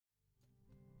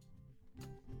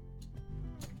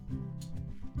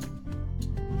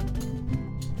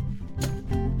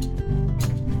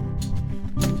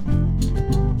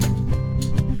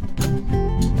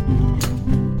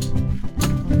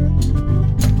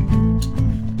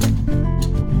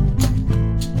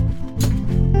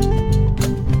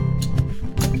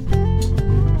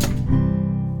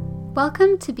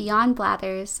Welcome to Beyond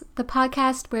Blathers, the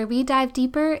podcast where we dive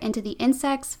deeper into the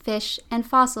insects, fish, and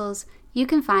fossils you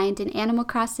can find in Animal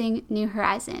Crossing New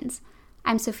Horizons.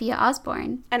 I'm Sophia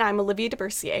Osborne. And I'm Olivia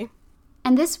DeBercier.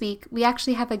 And this week, we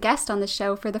actually have a guest on the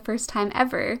show for the first time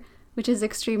ever, which is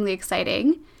extremely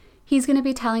exciting. He's going to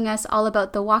be telling us all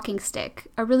about the walking stick,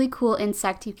 a really cool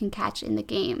insect you can catch in the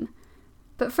game.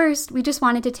 But first, we just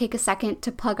wanted to take a second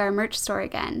to plug our merch store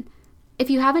again. If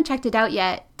you haven't checked it out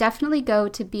yet, definitely go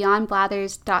to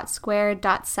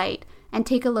beyondblathers.square.site and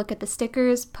take a look at the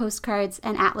stickers, postcards,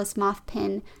 and Atlas moth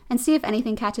pin and see if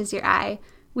anything catches your eye.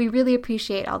 We really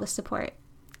appreciate all the support.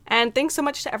 And thanks so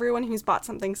much to everyone who's bought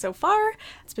something so far.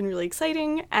 It's been really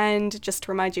exciting. And just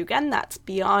to remind you again, that's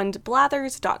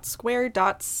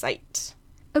beyondblathers.square.site.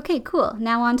 Okay, cool.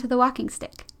 Now on to the walking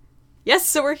stick. Yes,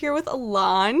 so we're here with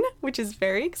Alon, which is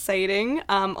very exciting.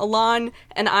 Alon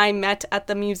and I met at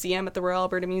the museum, at the Royal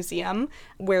Alberta Museum,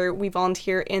 where we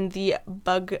volunteer in the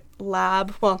bug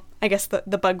lab. Well, I guess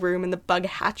the bug room and the bug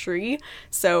hatchery.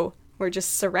 So we're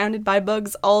just surrounded by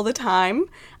bugs all the time.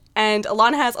 And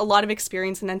Alon has a lot of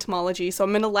experience in entomology, so I'm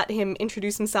going to let him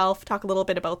introduce himself, talk a little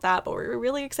bit about that, but we're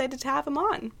really excited to have him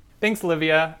on. Thanks,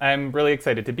 Olivia. I'm really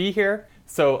excited to be here.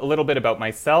 So a little bit about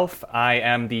myself. I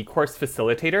am the course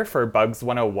facilitator for Bugs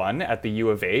 101 at the U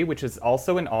of A, which is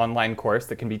also an online course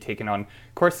that can be taken on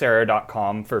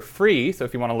Coursera.com for free. So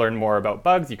if you want to learn more about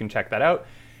bugs, you can check that out.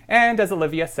 And as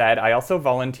Olivia said, I also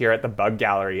volunteer at the Bug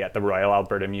Gallery at the Royal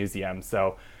Alberta Museum.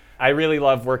 So I really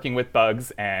love working with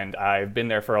bugs, and I've been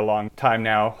there for a long time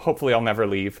now. Hopefully I'll never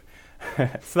leave.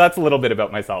 So that's a little bit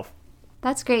about myself.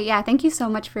 That's great. Yeah, thank you so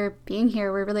much for being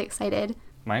here. We're really excited.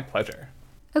 My pleasure.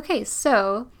 Okay,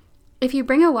 so if you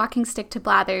bring a walking stick to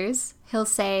Blathers, he'll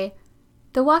say,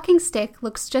 "The walking stick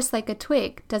looks just like a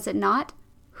twig, does it not?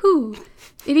 Hoo!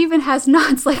 It even has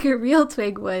knots like a real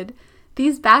twig would.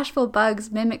 These bashful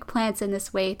bugs mimic plants in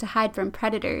this way to hide from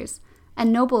predators. A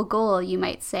noble goal, you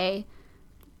might say.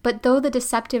 But though the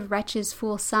deceptive wretches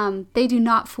fool some, they do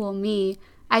not fool me.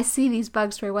 I see these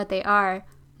bugs for what they are.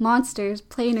 Monsters,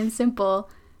 plain and simple.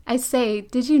 I say,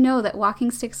 did you know that walking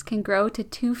sticks can grow to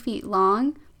 2 feet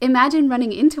long? Imagine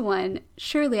running into one.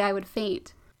 Surely I would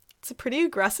faint." It's a pretty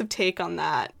aggressive take on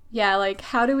that. Yeah, like,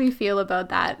 how do we feel about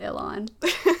that, Alon?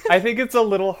 I think it's a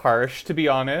little harsh, to be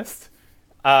honest.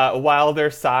 While their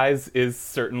size is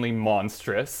certainly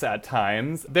monstrous at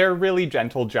times, they're really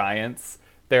gentle giants.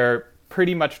 They're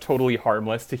pretty much totally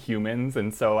harmless to humans,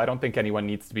 and so I don't think anyone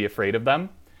needs to be afraid of them.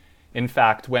 In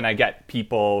fact, when I get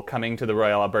people coming to the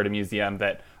Royal Alberta Museum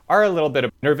that are a little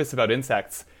bit nervous about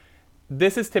insects,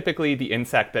 this is typically the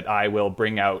insect that I will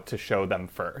bring out to show them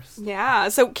first. Yeah,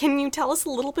 so can you tell us a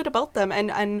little bit about them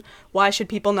and why should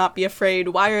people not be afraid?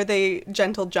 Why are they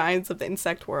gentle giants of the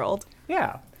insect world?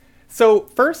 Yeah. So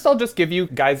first, I'll just give you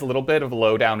guys a little bit of a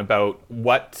lowdown about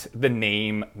what the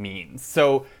name means.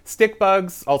 So stick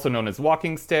bugs, also known as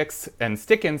walking sticks, and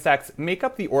stick insects make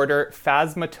up the order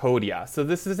Phasmatodea. So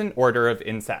this is an order of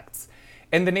insects.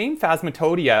 And the name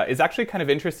Phasmatodea is actually kind of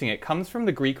interesting. It comes from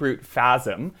the Greek root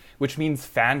phasm, which means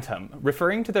phantom,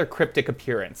 referring to their cryptic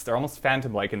appearance. They're almost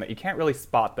phantom-like in that you can't really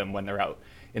spot them when they're out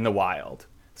in the wild.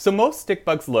 So most stick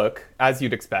bugs look, as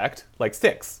you'd expect, like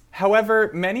sticks.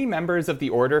 However, many members of the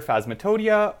order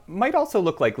Phasmatodea might also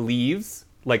look like leaves,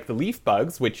 like the leaf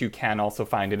bugs, which you can also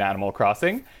find in Animal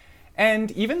Crossing.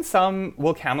 And even some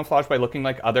will camouflage by looking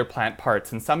like other plant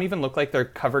parts, and some even look like they're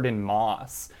covered in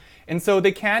moss. And so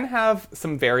they can have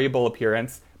some variable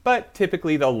appearance, but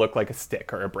typically they'll look like a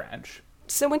stick or a branch.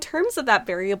 So in terms of that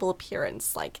variable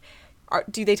appearance,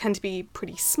 do they tend to be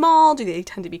pretty small? Do they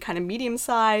tend to be kind of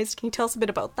medium-sized? Can you tell us a bit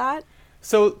about that?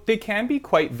 So they can be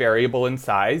quite variable in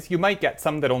size. You might get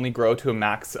some that only grow to a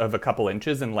max of a couple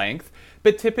inches in length,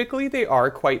 but typically they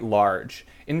are quite large.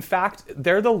 In fact,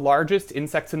 they're the largest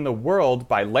insects in the world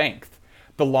by length.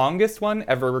 The longest one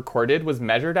ever recorded was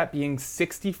measured at being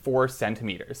 64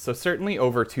 centimeters, so certainly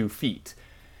over 2 feet.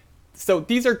 So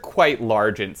these are quite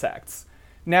large insects.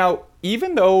 Now,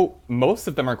 even though most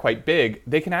of them are quite big,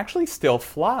 they can actually still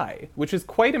fly, which is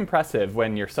quite impressive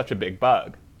when you're such a big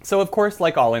bug. So of course,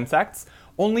 like all insects,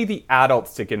 only the adult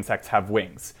stick insects have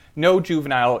wings. No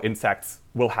juvenile insects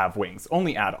will have wings,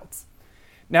 only adults.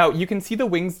 Now, you can see the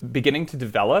wings beginning to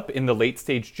develop in the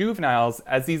late-stage juveniles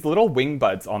as these little wing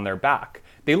buds on their back.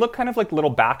 They look kind of like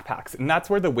little backpacks, and that's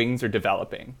where the wings are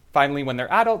developing. Finally, when they're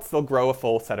adults, they'll grow a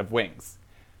full set of wings.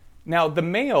 Now, the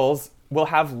males will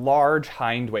have large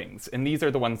hind wings, and these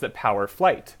are the ones that power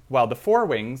flight, while the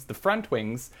forewings, the front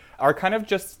wings, are kind of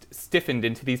just stiffened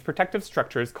into these protective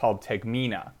structures called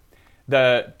tegmina.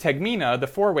 The tegmina, the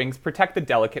forewings, protect the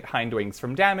delicate hind wings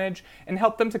from damage and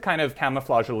help them to kind of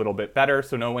camouflage a little bit better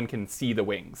so no one can see the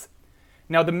wings.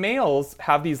 Now, the males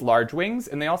have these large wings,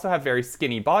 and they also have very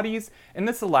skinny bodies, and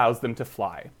this allows them to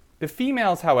fly. The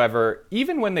females, however,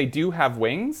 even when they do have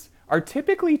wings, are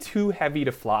typically too heavy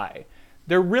to fly.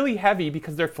 They're really heavy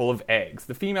because they're full of eggs.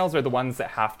 The females are the ones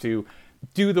that have to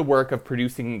do the work of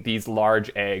producing these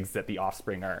large eggs that the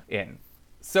offspring are in.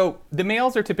 So the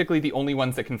males are typically the only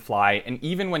ones that can fly, and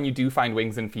even when you do find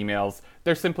wings in females,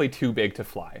 they're simply too big to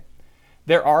fly.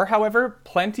 There are, however,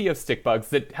 plenty of stick bugs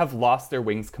that have lost their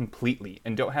wings completely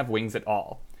and don't have wings at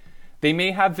all. They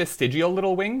may have vestigial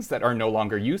little wings that are no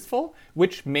longer useful,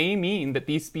 which may mean that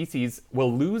these species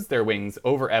will lose their wings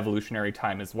over evolutionary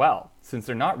time as well, since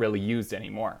they're not really used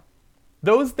anymore.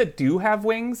 Those that do have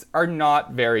wings are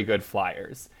not very good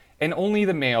flyers, and only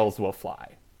the males will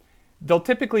fly. They'll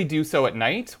typically do so at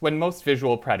night when most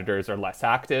visual predators are less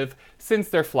active, since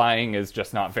their flying is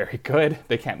just not very good.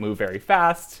 They can't move very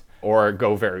fast or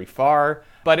go very far,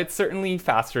 but it's certainly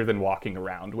faster than walking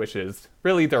around, which is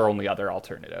really their only other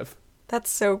alternative. That's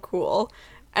so cool.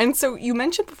 And so you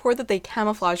mentioned before that they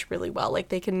camouflage really well, like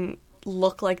they can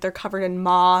look like they're covered in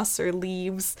moss or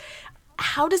leaves.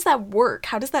 How does that work?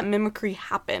 How does that mimicry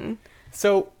happen?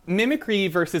 So mimicry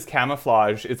versus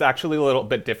camouflage is actually a little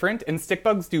bit different, and stick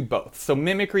bugs do both. So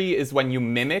mimicry is when you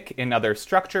mimic another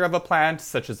structure of a plant,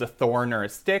 such as a thorn or a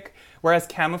stick, whereas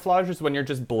camouflage is when you're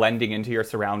just blending into your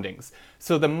surroundings.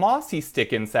 So the mossy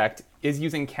stick insect is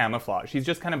using camouflage. He's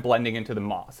just kind of blending into the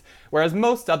moss, whereas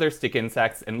most other stick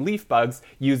insects and leaf bugs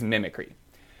use mimicry.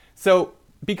 So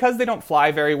because they don't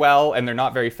fly very well and they're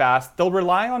not very fast, they'll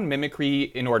rely on mimicry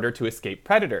in order to escape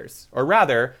predators, or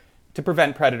rather, to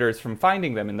prevent predators from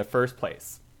finding them in the first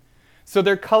place. So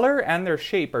their color and their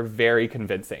shape are very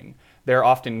convincing. They're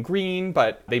often green,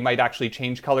 but they might actually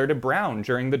change color to brown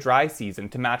during the dry season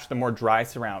to match the more dry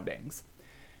surroundings.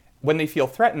 When they feel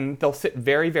threatened, they'll sit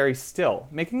very, very still,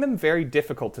 making them very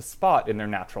difficult to spot in their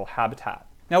natural habitat.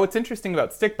 Now, what's interesting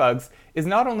about stick bugs is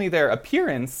not only their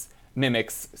appearance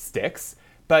mimics sticks,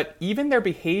 but even their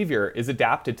behavior is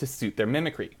adapted to suit their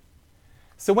mimicry.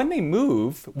 So when they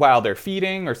move, while they're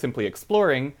feeding or simply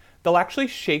exploring, they'll actually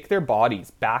shake their bodies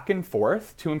back and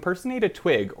forth to impersonate a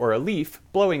twig or a leaf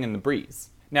blowing in the breeze.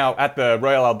 Now, at the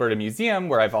Royal Alberta Museum,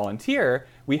 where I volunteer,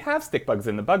 we have stick bugs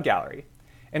in the bug gallery.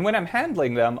 And when I'm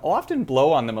handling them, I'll often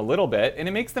blow on them a little bit, and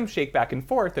it makes them shake back and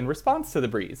forth in response to the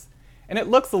breeze. And it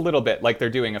looks a little bit like they're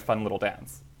doing a fun little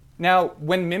dance. Now,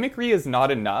 when mimicry is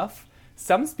not enough,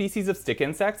 some species of stick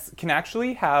insects can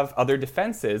actually have other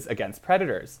defenses against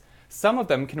predators. Some of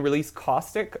them can release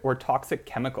caustic or toxic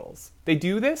chemicals. They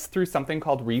do this through something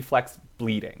called reflex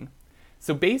bleeding.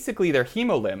 So basically their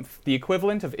hemolymph, the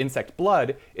equivalent of insect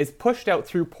blood, is pushed out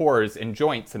through pores and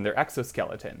joints in their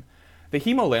exoskeleton. The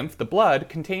hemolymph, the blood,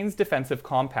 contains defensive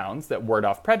compounds that ward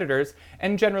off predators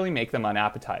and generally make them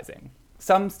unappetizing.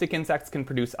 Some stick insects can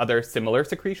produce other similar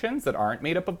secretions that aren't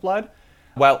made up of blood,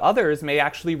 while others may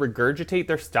actually regurgitate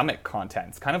their stomach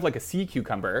contents, kind of like a sea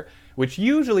cucumber, which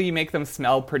usually make them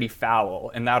smell pretty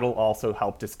foul, and that'll also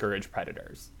help discourage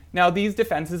predators. Now, these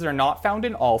defenses are not found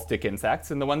in all stick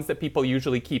insects, and the ones that people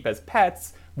usually keep as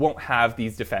pets won't have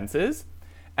these defenses,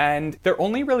 and they're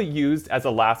only really used as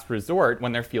a last resort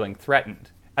when they're feeling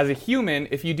threatened. As a human,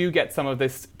 if you do get some of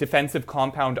this defensive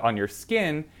compound on your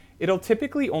skin, it'll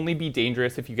typically only be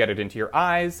dangerous if you get it into your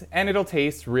eyes, and it'll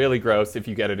taste really gross if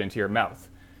you get it into your mouth.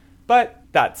 But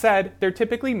that said, they're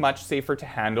typically much safer to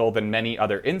handle than many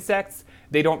other insects.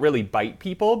 They don't really bite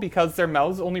people because their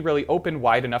mouths only really open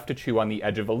wide enough to chew on the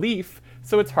edge of a leaf,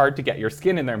 so it's hard to get your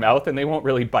skin in their mouth, and they won't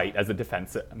really bite as a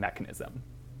defense mechanism.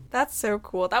 That's so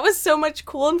cool. That was so much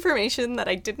cool information that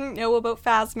I didn't know about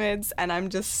phasmids, and I'm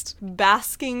just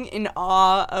basking in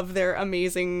awe of their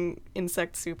amazing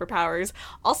insect superpowers.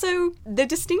 Also, the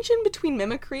distinction between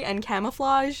mimicry and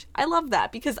camouflage, I love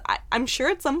that because I'm sure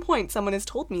at some point someone has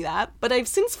told me that, but I've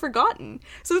since forgotten.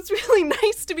 So it's really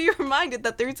nice to be reminded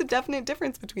that there's a definite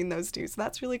difference between those two, so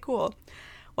that's really cool.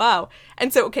 Wow.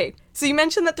 And so, okay, so you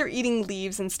mentioned that they're eating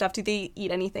leaves and stuff. Do they eat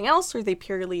anything else, or are they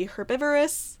purely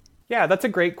herbivorous? Yeah, that's a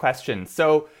great question.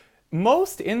 So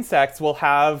most insects will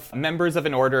have members of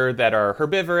an order that are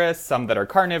herbivorous, some that are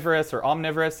carnivorous or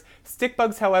omnivorous. Stick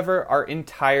bugs, however, are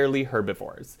entirely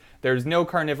herbivores. There's no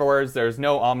carnivores, there's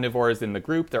no omnivores in the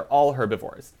group, they're all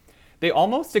herbivores. They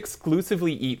almost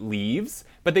exclusively eat leaves,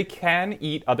 but they can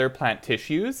eat other plant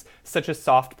tissues, such as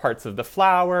soft parts of the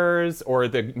flowers or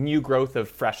the new growth of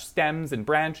fresh stems and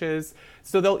branches.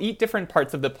 So they'll eat different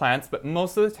parts of the plants, but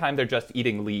most of the time they're just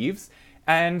eating leaves.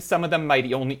 And some of them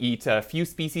might only eat a few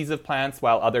species of plants,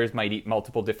 while others might eat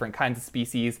multiple different kinds of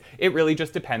species. It really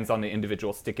just depends on the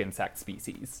individual stick insect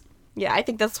species. Yeah, I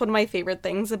think that's one of my favorite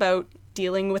things about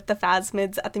dealing with the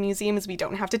phasmids at the museum is we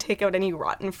don't have to take out any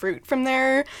rotten fruit from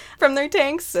their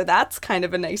tanks, so that's kind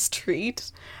of a nice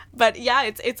treat. But yeah,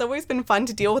 it's always been fun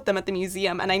to deal with them at the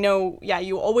museum, and I know, yeah,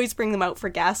 you always bring them out for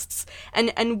guests.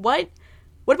 And what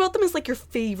about them is like your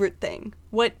favorite thing?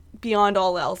 What beyond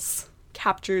all else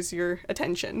captures your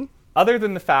attention? Other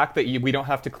than the fact that we don't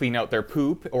have to clean out their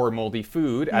poop or moldy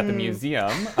food at the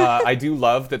museum, I do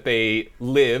love that they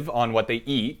live on what they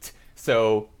eat.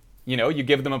 So, you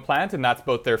give them a plant and that's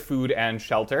both their food and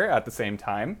shelter at the same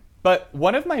time. But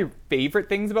one of my favorite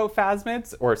things about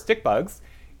phasmids, or stick bugs,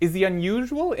 is the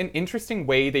unusual and interesting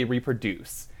way they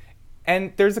reproduce.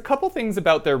 And there's a couple things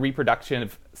about their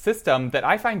reproductive system that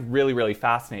I find really, really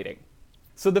fascinating.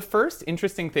 So the first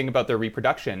interesting thing about their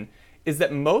reproduction is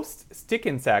that most stick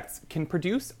insects can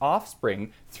produce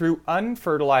offspring through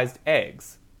unfertilized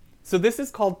eggs. So this is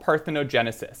called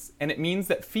parthenogenesis, and it means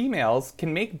that females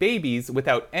can make babies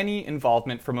without any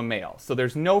involvement from a male. So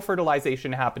there's no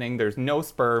fertilization happening, there's no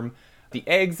sperm. The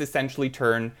eggs essentially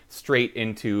turn straight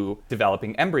into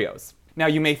developing embryos. Now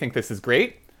you may think this is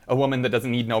great, a woman that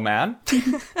doesn't need no man,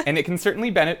 and it can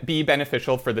certainly be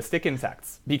beneficial for the stick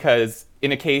insects, because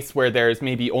in a case where there's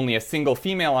maybe only a single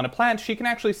female on a plant, she can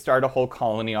actually start a whole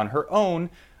colony on her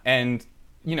own and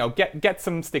get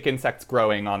some stick insects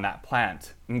growing on that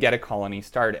plant and get a colony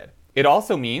started. It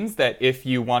also means that if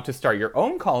you want to start your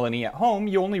own colony at home,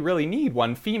 you only really need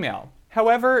one female.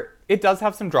 However, it does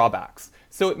have some drawbacks.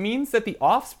 So it means that the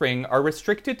offspring are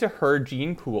restricted to her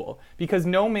gene pool because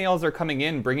no males are coming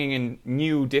in bringing in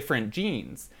new different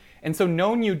genes. And so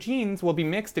no new genes will be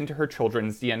mixed into her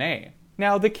children's DNA.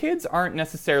 Now, the kids aren't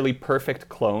necessarily perfect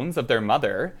clones of their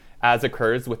mother, as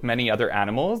occurs with many other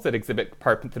animals that exhibit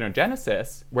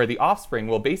parthenogenesis, where the offspring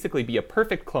will basically be a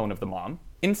perfect clone of the mom.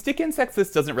 In stick insects,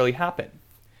 this doesn't really happen.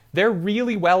 They're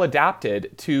really well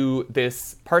adapted to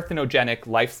this parthenogenic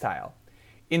lifestyle.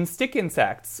 In stick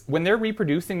insects, when they're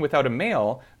reproducing without a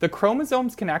male, the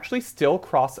chromosomes can actually still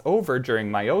cross over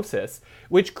during meiosis,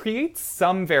 which creates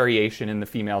some variation in the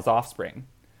female's offspring.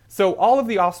 So all of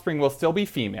the offspring will still be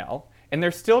female, and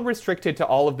they're still restricted to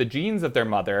all of the genes of their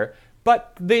mother,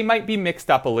 but they might be mixed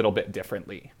up a little bit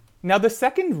differently. Now, the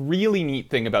second really neat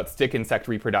thing about stick insect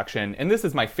reproduction, and this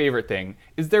is my favorite thing,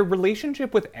 is their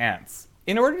relationship with ants.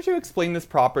 In order to explain this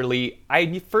properly,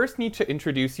 I first need to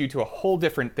introduce you to a whole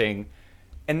different thing,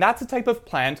 and that's a type of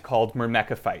plant called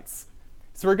myrmecophytes.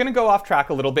 So we're going to go off track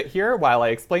a little bit here while I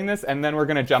explain this, and then we're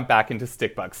going to jump back into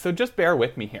stick bugs. So just bear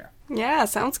with me here. Yeah,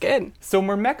 sounds good. So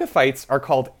myrmecophytes are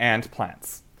called ant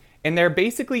plants. And they're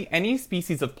basically any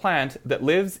species of plant that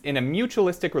lives in a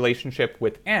mutualistic relationship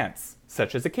with ants,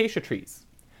 such as acacia trees.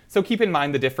 So keep in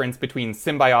mind the difference between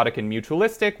symbiotic and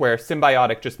mutualistic, where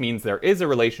symbiotic just means there is a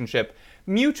relationship.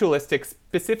 Mutualistic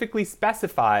specifically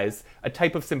specifies a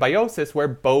type of symbiosis where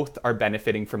both are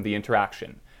benefiting from the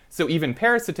interaction. So even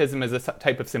parasitism is a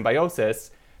type of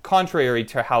symbiosis, contrary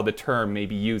to how the term may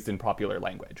be used in popular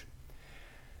language.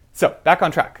 So, back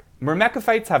on track.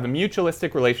 Myrmecophytes have a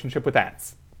mutualistic relationship with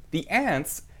ants. The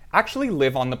ants actually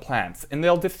live on the plants, and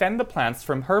they'll defend the plants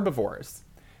from herbivores.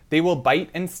 They will bite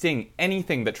and sting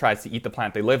anything that tries to eat the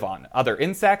plant they live on, other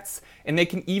insects, and they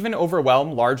can even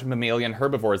overwhelm large mammalian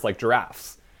herbivores like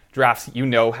giraffes. Giraffes,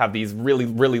 have these really,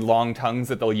 really long tongues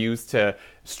that they'll use to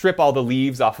strip all the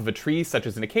leaves off of a tree, such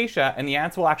as an acacia, and the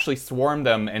ants will actually swarm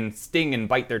them and sting and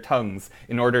bite their tongues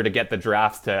in order to get the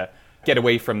giraffes to get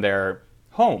away from their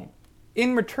home.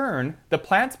 In return, the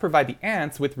plants provide the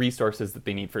ants with resources that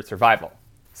they need for survival.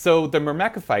 So the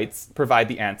myrmecophytes provide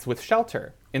the ants with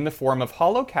shelter in the form of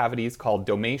hollow cavities called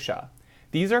domatia.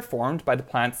 These are formed by the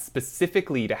plants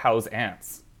specifically to house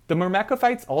ants. The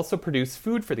myrmecophytes also produce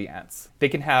food for the ants. They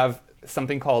can have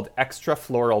something called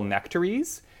extrafloral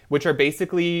nectaries, which are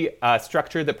basically a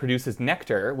structure that produces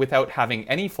nectar without having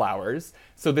any flowers.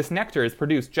 So this nectar is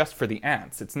produced just for the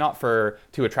ants. It's not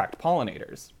to attract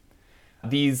pollinators.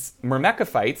 These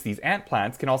myrmecophytes, these ant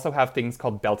plants, can also have things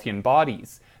called Beltian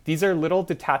bodies. These are little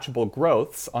detachable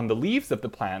growths on the leaves of the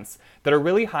plants that are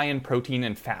really high in protein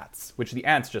and fats, which the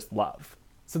ants just love.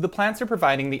 So the plants are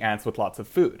providing the ants with lots of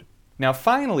food. Now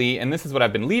finally, and this is what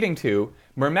I've been leading to,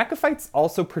 myrmecophytes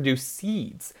also produce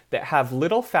seeds that have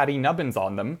little fatty nubbins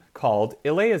on them called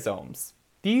elaiosomes.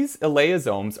 These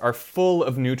elaiosomes are full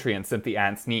of nutrients that the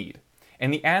ants need,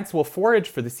 and the ants will forage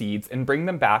for the seeds and bring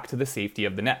them back to the safety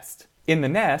of the nest. In the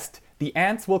nest, the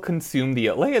ants will consume the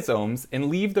elaiosomes and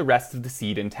leave the rest of the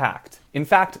seed intact. In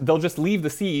fact, they'll just leave the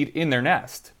seed in their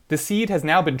nest. The seed has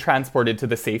now been transported to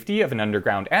the safety of an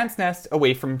underground ant's nest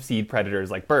away from seed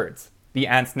predators like birds. The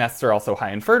ants' nests are also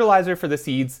high in fertilizer for the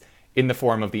seeds, in the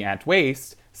form of the ant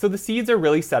waste, so the seeds are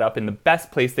really set up in the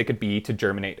best place they could be to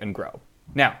germinate and grow.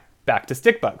 Now, back to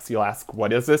stick bugs. You'll ask,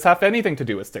 what does this have anything to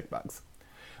do with stick bugs?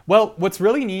 Well, what's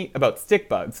really neat about stick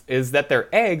bugs is that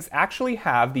their eggs actually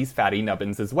have these fatty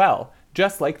nubbins as well,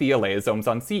 just like the elaiosomes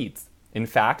on seeds. In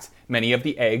fact, many of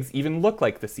the eggs even look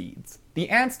like the seeds. The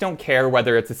ants don't care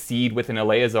whether it's a seed with an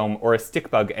elaisome or a stick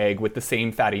bug egg with the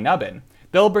same fatty nubbin.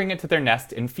 They'll bring it to their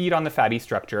nest and feed on the fatty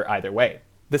structure either way.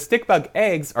 The stick bug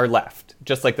eggs are left,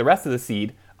 just like the rest of the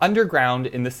seed, underground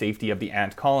in the safety of the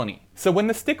ant colony. So when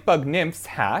the stick bug nymphs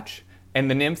hatch, and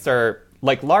the nymphs are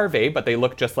like larvae, but they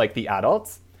look just like the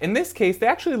adults, in this case, they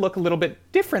actually look a little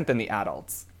bit different than the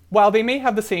adults. While they may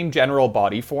have the same general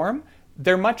body form,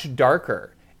 they're much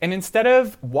darker. And instead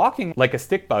of walking like a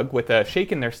stick bug with a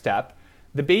shake in their step,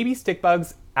 the baby stick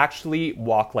bugs actually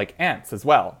walk like ants as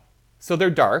well. So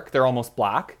they're dark, they're almost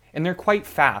black, and they're quite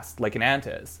fast like an ant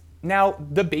is. Now,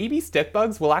 the baby stick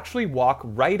bugs will actually walk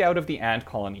right out of the ant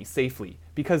colony safely,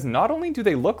 because not only do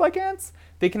they look like ants,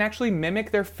 they can actually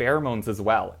mimic their pheromones as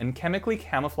well and chemically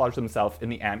camouflage themselves in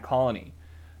the ant colony.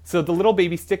 So the little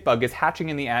baby stick bug is hatching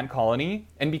in the ant colony,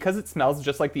 and because it smells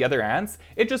just like the other ants,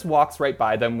 it just walks right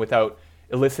by them without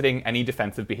eliciting any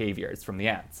defensive behaviors from the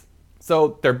ants.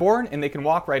 So they're born and they can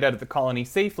walk right out of the colony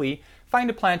safely, find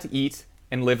a plant to eat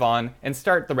and live on, and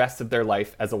start the rest of their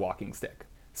life as a walking stick.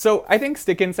 So I think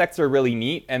stick insects are really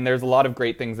neat, and there's a lot of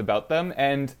great things about them,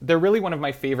 and they're really one of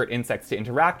my favorite insects to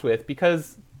interact with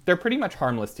because they're pretty much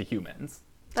harmless to humans.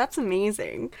 That's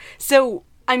amazing. So,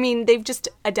 I mean, they've just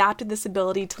adapted this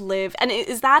ability to live. And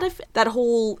is that if that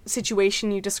whole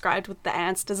situation you described with the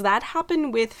ants, does that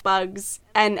happen with bugs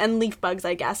and leaf bugs,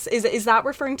 I guess? Is that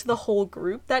referring to the whole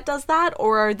group that does that?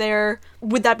 Or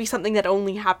would that be something that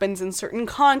only happens in certain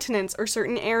continents or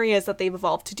certain areas that they've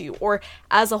evolved to do? Or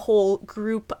as a whole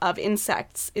group of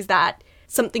insects, is that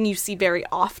something you see very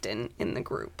often in the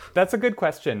group? That's a good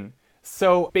question.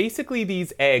 So basically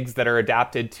these eggs that are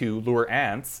adapted to lure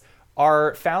ants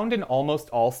are found in almost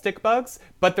all stick bugs,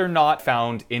 but they're not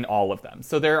found in all of them.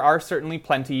 So there are certainly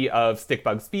plenty of stick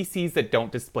bug species that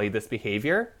don't display this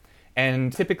behavior.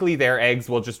 And typically their eggs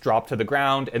will just drop to the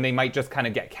ground and they might just kind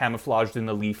of get camouflaged in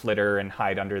the leaf litter and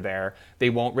hide under there.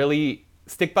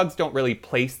 Stick bugs don't really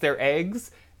place their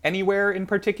eggs anywhere in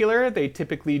particular. They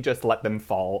typically just let them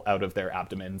fall out of their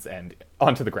abdomens and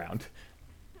onto the ground.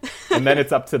 And then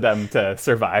it's up to them to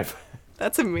survive.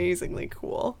 That's amazingly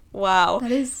cool. Wow.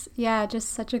 That is, just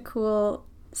such a cool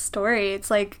story.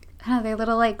 It's like, they're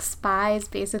little, like, spies,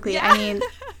 basically. Yeah. I mean,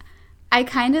 I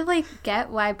kind of, like, get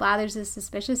why Blathers is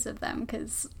suspicious of them,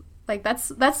 because, like,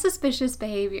 that's suspicious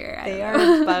behavior. They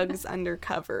are bugs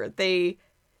undercover.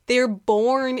 They're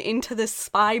born into the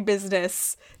spy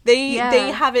business. They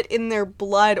have it in their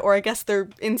blood, or I guess their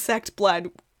insect blood,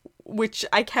 which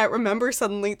I can't remember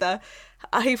suddenly, the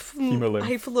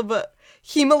hemolymph.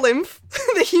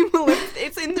 The hemolymph,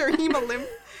 it's in their hemolymph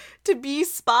to be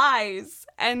spies.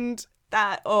 And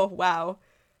that, oh wow,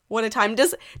 what a time.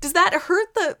 Does that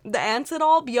hurt the ants at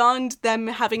all, beyond them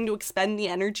having to expend the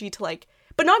energy to, like,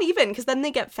 but not even, because then they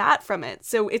get fat from it.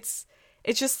 So it's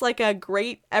just like a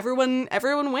great, everyone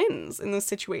wins in this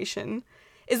situation.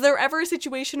 Is there ever a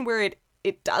situation where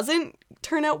it doesn't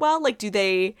turn out well? Like, do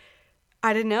they,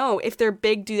 I don't know, if they're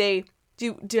big, do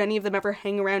any of them ever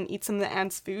hang around and eat some of the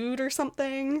ants' food or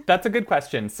something? That's a good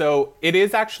question. So it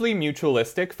is actually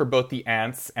mutualistic for both the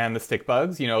ants and the stick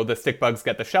bugs. You know, the stick bugs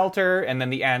get the shelter, and then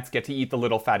the ants get to eat the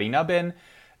little fatty nubbin.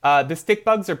 The stick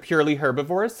bugs are purely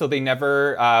herbivores, so they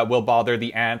never will bother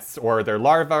the ants or their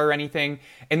larvae or anything.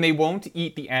 And they won't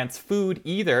eat the ants' food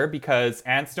either, because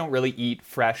ants don't really eat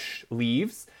fresh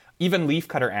leaves. Even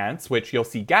leafcutter ants, which you'll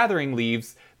see gathering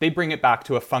leaves, they bring it back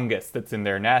to a fungus that's in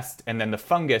their nest, and then the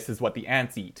fungus is what the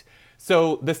ants eat.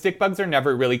 So the stick bugs are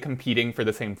never really competing for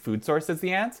the same food source as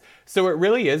the ants. So it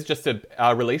really is just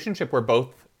a relationship where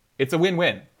it's a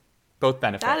win-win. Both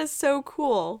benefit. That is so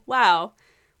cool. Wow.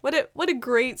 What a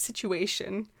great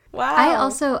situation. Wow.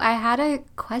 I had a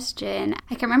question.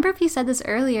 I can't remember if you said this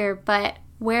earlier, but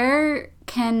where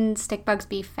can stick bugs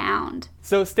be found?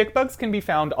 So stick bugs can be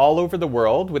found all over the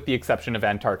world, with the exception of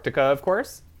Antarctica, of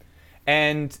course.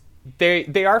 And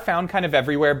they are found kind of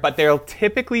everywhere, but they'll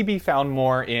typically be found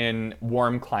more in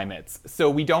warm climates.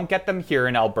 So we don't get them here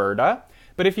in Alberta,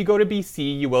 but if you go to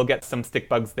BC, you will get some stick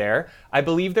bugs there. I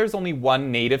believe there's only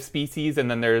one native species, and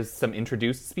then there's some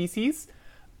introduced species.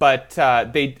 But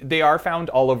they are found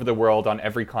all over the world on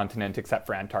every continent except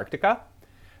for Antarctica.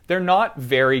 They're not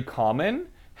very common.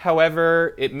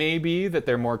 However, it may be that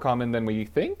they're more common than we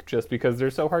think, just because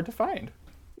they're so hard to find.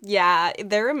 Yeah,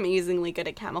 they're amazingly good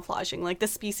at camouflaging. Like the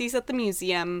species at the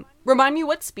museum. Remind me,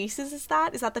 what species is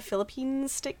that? Is that the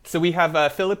Philippines stick? So we have a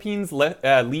Philippines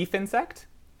leaf insect,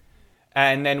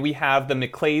 and then we have the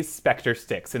Maclay's specter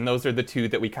sticks, and those are the two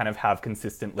that we kind of have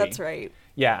consistently. That's right.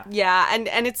 Yeah. Yeah,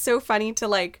 and it's so funny to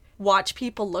like watch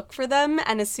people look for them,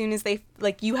 and as soon as they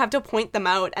like, you have to point them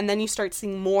out, and then you start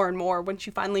seeing more and more once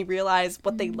you finally realize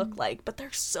what they look like. But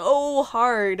they're so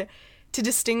hard to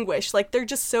distinguish. Like, they're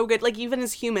just so good. Like, even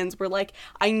as humans, we're like,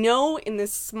 I know in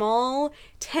this small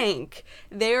tank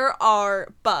there are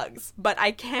bugs, but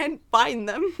I can't find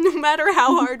them no matter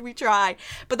how hard we try.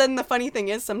 But then the funny thing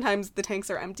is, sometimes the tanks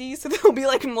are empty, so there'll be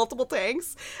like multiple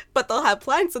tanks, but they'll have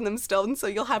plants in them still, and so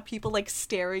you'll have people like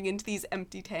staring into these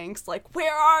empty tanks like,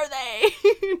 where are they?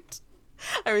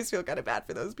 I always feel kind of bad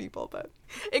for those people, but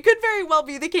it could very well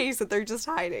be the case that they're just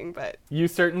hiding, but... You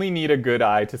certainly need a good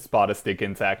eye to spot a stick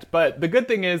insect, but the good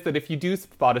thing is that if you do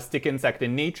spot a stick insect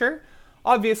in nature,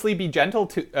 obviously be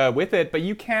gentle with it, but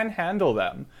you can handle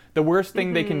them. The worst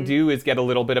thing they can do is get a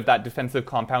little bit of that defensive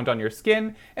compound on your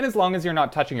skin, and as long as you're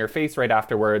not touching your face right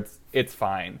afterwards, it's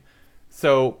fine.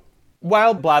 So...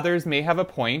 while blathers may have a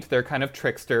point, they're kind of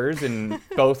tricksters, in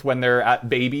both when they're at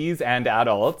babies and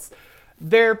adults,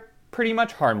 they're pretty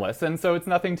much harmless, and so it's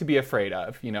nothing to be afraid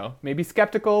of. You know, maybe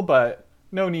skeptical, but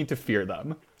no need to fear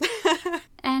them.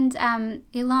 And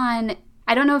Ilan,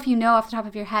 I don't know if you know off the top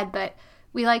of your head, but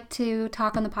we like to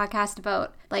talk on the podcast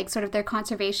about like sort of their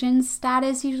conservation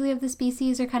status usually of the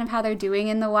species, or kind of how they're doing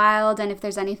in the wild, and if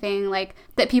there's anything like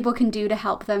that people can do to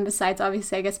help them besides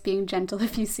obviously I guess being gentle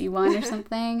if you see one or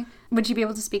something. Would you be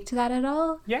able to speak to that at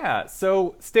all? Yeah,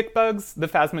 so stick bugs, the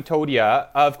Phasmatodea,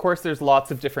 of course there's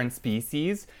lots of different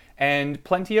species, and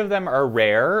plenty of them are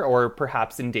rare or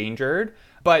perhaps endangered,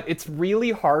 but it's really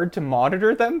hard to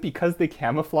monitor them because they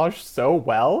camouflage so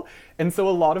well, and so a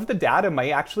lot of the data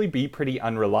might actually be pretty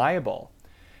unreliable.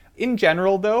 In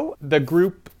general, though, the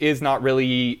group is not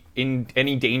really in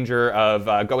any danger of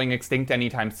going extinct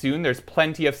anytime soon. There's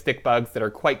plenty of stick bugs that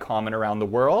are quite common around the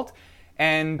world,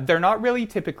 and they're not really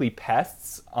typically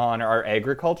pests on our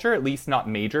agriculture, at least not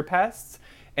major pests.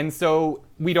 And so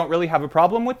we don't really have a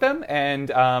problem with them,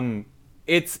 and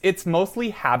it's mostly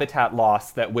habitat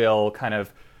loss that will kind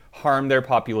of harm their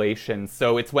population.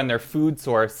 So it's when their food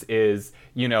source is,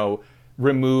 you know,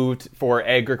 removed for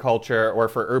agriculture or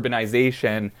for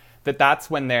urbanization, that's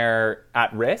when they're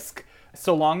at risk.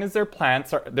 So long as their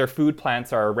food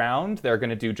plants are around, they're going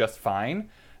to do just fine.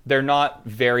 They're not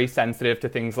very sensitive to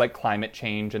things like climate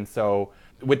change, and so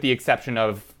with the exception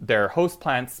of their host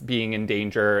plants being in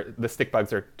danger, the stick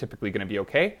bugs are typically going to be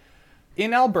okay.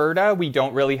 In Alberta, we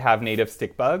don't really have native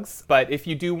stick bugs, but if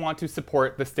you do want to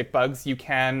support the stick bugs, you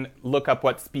can look up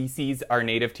what species are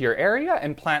native to your area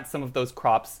and plant some of those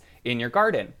crops in your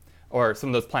garden, or some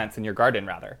of those plants in your garden,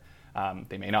 rather.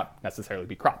 They may not necessarily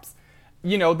be crops.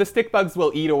 You know, the stick bugs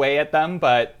will eat away at them,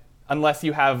 but unless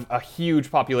you have a huge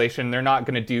population, they're not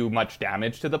going to do much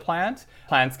damage to the plant.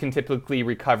 Plants can typically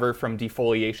recover from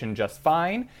defoliation just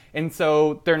fine, and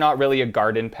so they're not really a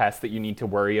garden pest that you need to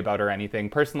worry about or anything.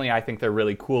 Personally, I think they're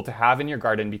really cool to have in your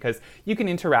garden because you can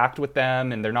interact with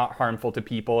them and they're not harmful to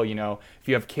people. You know, if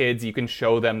you have kids, you can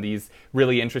show them these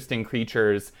really interesting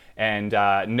creatures and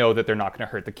know that they're not going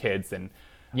to hurt the kids, and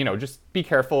you know, just be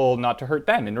careful not to hurt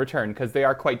them in return because they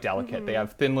are quite delicate. Mm-hmm. They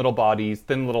have thin little bodies,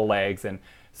 thin little legs, and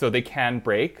so they can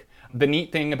break. The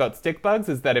neat thing about stick bugs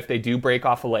is that if they do break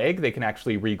off a leg, they can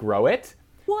actually regrow it.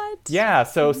 What? Yeah,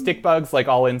 so stick bugs, like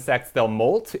all insects, they'll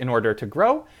molt in order to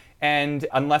grow. And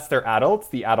unless they're adults,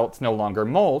 the adults no longer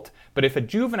molt. But if a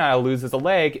juvenile loses a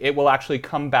leg, it will actually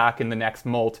come back in the next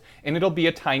molt, and it'll be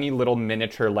a tiny little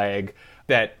miniature leg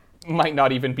that might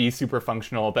not even be super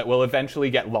functional, that will eventually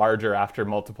get larger after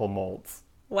multiple molts.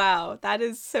 Wow, that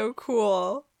is so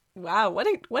cool. Wow, what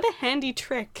a handy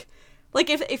trick. Like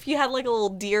if you had like a little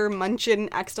deer munchin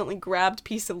accidentally grabbed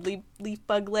piece of leaf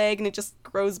bug leg and it just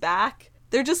grows back.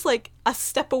 They're just like a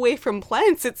step away from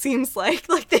plants, it seems like.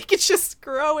 Like they could just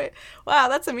grow it. Wow,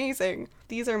 that's amazing.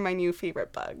 These are my new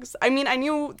favorite bugs. I mean, I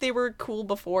knew they were cool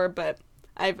before, but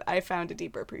I found a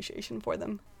deeper appreciation for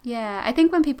them. Yeah, I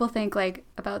think when people think like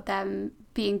about them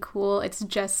being cool, it's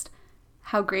just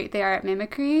how great they are at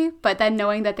mimicry. But then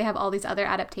knowing that they have all these other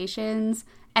adaptations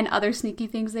and other sneaky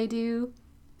things they do,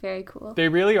 very cool. They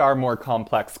really are more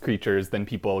complex creatures than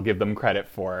people give them credit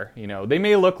for. You know, they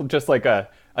may look just like a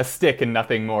stick and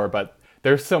nothing more, but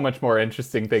there's so much more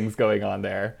interesting things going on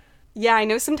there. Yeah, I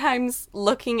know sometimes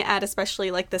looking at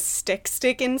especially like the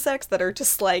stick insects that are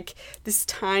just like this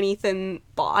tiny thin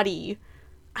body,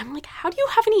 I'm like, how do you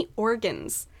have any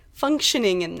organs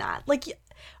functioning in that? Like,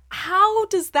 how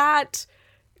does that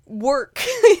work.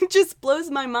 It just blows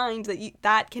my mind that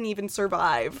that can even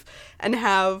survive and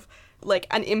have like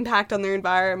an impact on their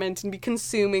environment and be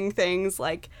consuming things.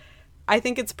 Like, I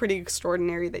think it's pretty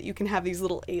extraordinary that you can have these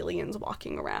little aliens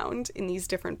walking around in these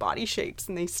different body shapes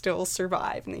and they still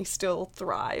survive and they still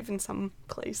thrive in some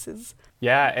places.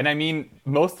 Yeah, and I mean,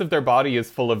 most of their body is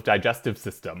full of digestive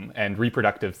system and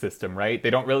reproductive system, right?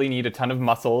 They don't really need a ton of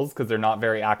muscles because they're not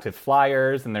very active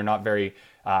flyers and they're not very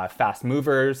fast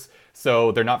movers.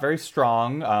 So they're not very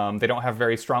strong. They don't have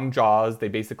very strong jaws. They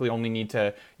basically only need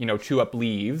to, chew up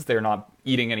leaves. They're not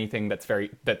eating anything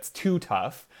that's too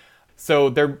tough.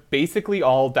 So they're basically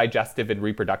all digestive and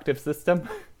reproductive system.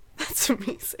 That's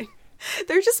amazing.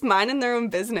 They're just minding their own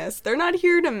business. They're not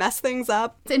here to mess things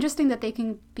up. It's interesting that they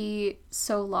can be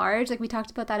so large. Like, we talked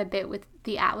about that a bit with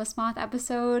the Atlas moth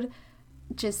episode.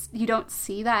 Just, you don't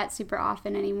see that super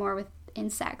often anymore with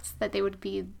insects, that they would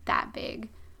be that big.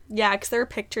 Yeah, because there are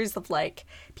pictures of, like,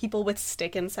 people with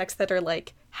stick insects that are,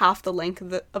 like, half the length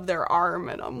of their arm.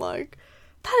 And I'm like,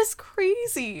 that is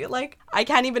crazy. Like, I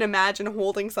can't even imagine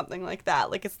holding something like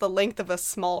that. Like, it's the length of a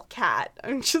small cat.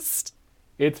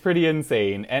 It's pretty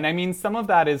insane. And I mean, some of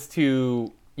that is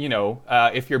to,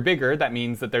 if you're bigger, that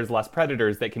means that there's less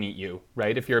predators that can eat you,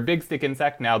 right? If you're a big stick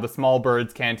insect, now the small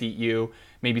birds can't eat you.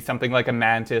 Maybe something like a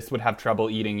mantis would have trouble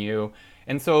eating you.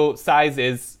 And so size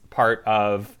is part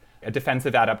of a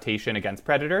defensive adaptation against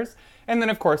predators. And then,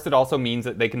 of course, it also means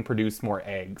that they can produce more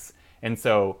eggs. And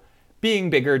so being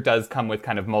bigger does come with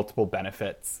kind of multiple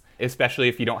benefits, especially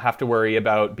if you don't have to worry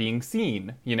about being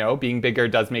seen. Being bigger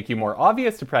does make you more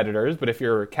obvious to predators, but if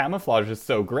your camouflage is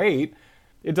so great,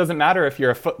 it doesn't matter if you're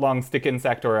a foot-long stick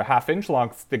insect or a half-inch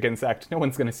long stick insect. No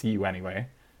one's going to see you anyway.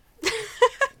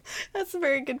 That's a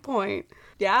very good point.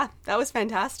 Yeah, that was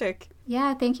fantastic.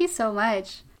 Yeah, thank you so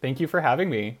much. Thank you for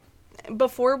having me.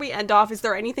 Before we end off, is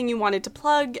there anything you wanted to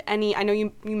plug? I know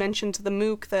you mentioned the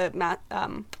MOOC,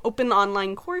 the open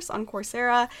online course on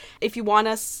Coursera. If you want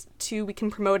us to, we can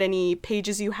promote any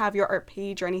pages you have, your art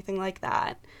page or anything like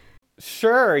that.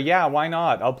 Sure, yeah, why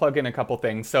not? I'll plug in a couple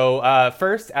things. So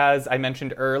first, as I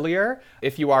mentioned earlier,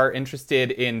 if you are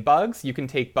interested in bugs, you can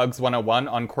take Bugs 101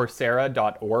 on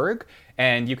Coursera.org,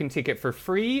 and you can take it for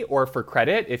free or for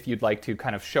credit if you'd like to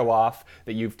kind of show off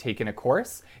that you've taken a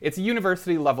course. It's a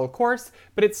university level course,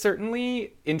 but it's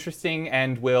certainly interesting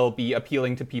and will be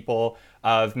appealing to people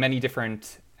of many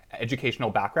different educational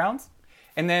backgrounds.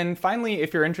 And then finally,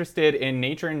 if you're interested in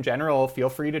nature in general, feel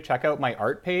free to check out my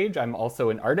art page. I'm also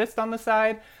an artist on the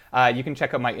side. You can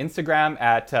check out my Instagram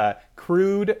at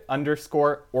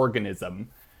crude_organism.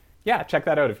 Yeah, check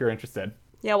that out if you're interested.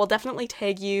 Yeah, we'll definitely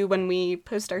tag you when we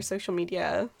post our social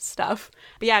media stuff.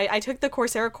 But yeah, I took the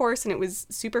Coursera course and it was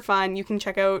super fun. You can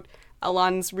check out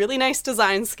Alon's really nice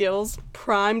design skills,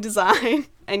 prime design.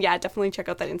 And yeah, definitely check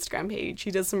out that Instagram page. He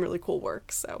does some really cool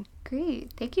work, so.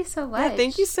 Great. Thank you so much. Yeah,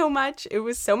 thank you so much. It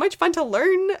was so much fun to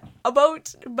learn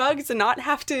about bugs and not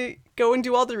have to go and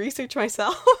do all the research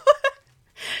myself.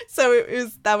 So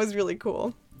that was really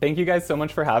cool. Thank you guys so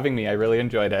much for having me. I really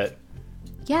enjoyed it.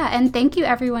 Yeah, and thank you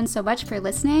everyone so much for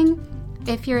listening.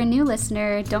 If you're a new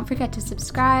listener, don't forget to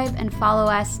subscribe and follow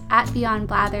us at Beyond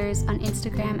Blathers on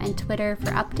Instagram and Twitter for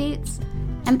updates.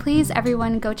 And please,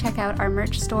 everyone, go check out our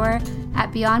merch store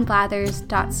at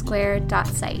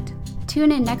beyondblathers.square.site.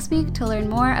 Tune in next week to learn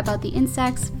more about the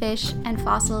insects, fish, and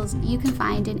fossils you can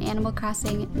find in Animal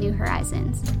Crossing New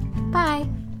Horizons. Bye!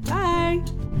 Bye!